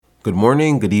Good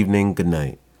morning, good evening, good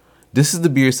night. This is the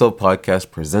Be Yourself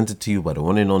podcast presented to you by the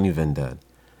one and only Vendad.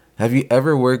 Have you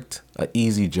ever worked an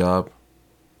easy job,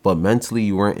 but mentally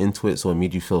you weren't into it, so it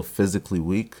made you feel physically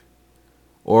weak?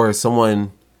 Or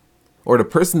the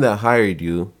person that hired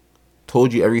you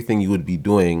told you everything you would be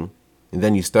doing, and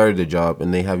then you started the job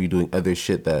and they have you doing other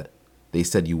shit that they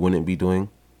said you wouldn't be doing?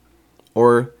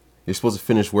 Or you're supposed to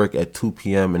finish work at 2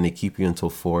 p.m. and they keep you until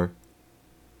 4?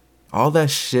 All that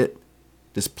shit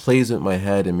just plays with my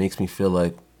head and makes me feel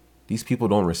like these people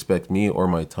don't respect me or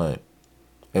my time.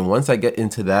 And once I get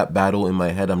into that battle in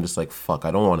my head, I'm just like, fuck,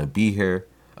 I don't want to be here.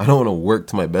 I don't want to work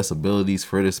to my best abilities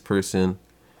for this person.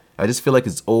 I just feel like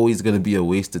it's always going to be a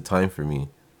waste of time for me.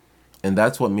 And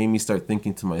that's what made me start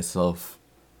thinking to myself,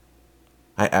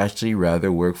 I actually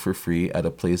rather work for free at a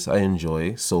place I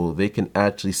enjoy so they can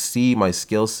actually see my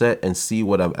skill set and see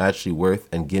what I'm actually worth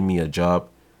and give me a job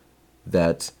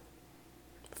that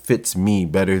fits me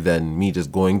better than me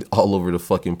just going all over the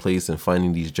fucking place and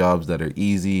finding these jobs that are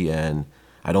easy and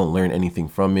I don't learn anything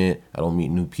from it. I don't meet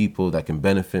new people that can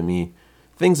benefit me.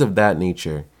 Things of that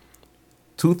nature.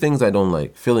 Two things I don't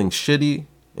like: feeling shitty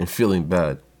and feeling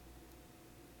bad.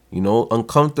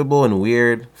 Uncomfortable and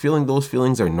weird. Those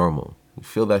feelings are normal. You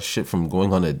feel that shit from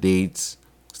going on a date,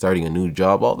 starting a new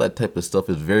job, all that type of stuff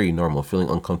is very normal. Feeling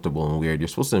uncomfortable and weird. You're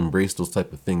supposed to embrace those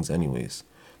type of things anyways.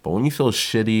 But when you feel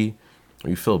shitty or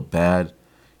you feel bad,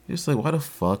 you're just like, why the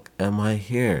fuck am I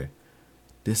here?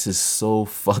 This is so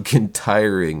fucking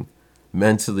tiring,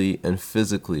 mentally and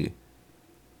physically.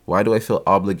 Why do I feel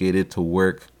obligated to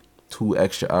work 2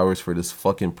 extra hours for this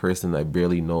fucking person I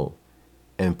barely know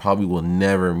and probably will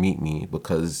never meet me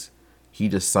because he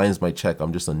just signs my check?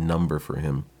 I'm just a number for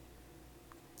him.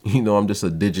 I'm just a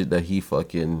digit that he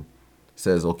fucking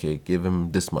says, okay, give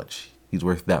him this much. He's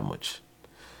worth that much.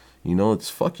 It's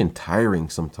fucking tiring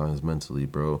sometimes mentally,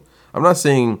 bro. I'm not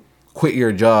saying quit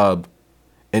your job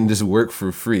and just work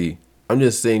for free. I'm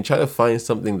just saying try to find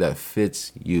something that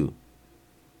fits you.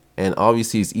 And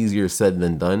obviously it's easier said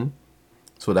than done.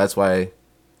 So that's why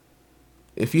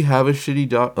if you have a shitty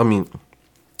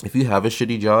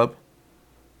job,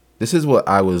 this is what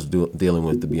I was dealing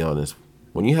with, to be honest.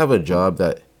 When you have a job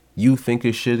that you think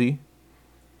is shitty,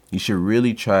 you should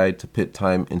really try to put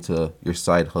time into your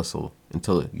side hustle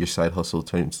until your side hustle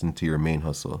turns into your main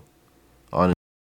hustle.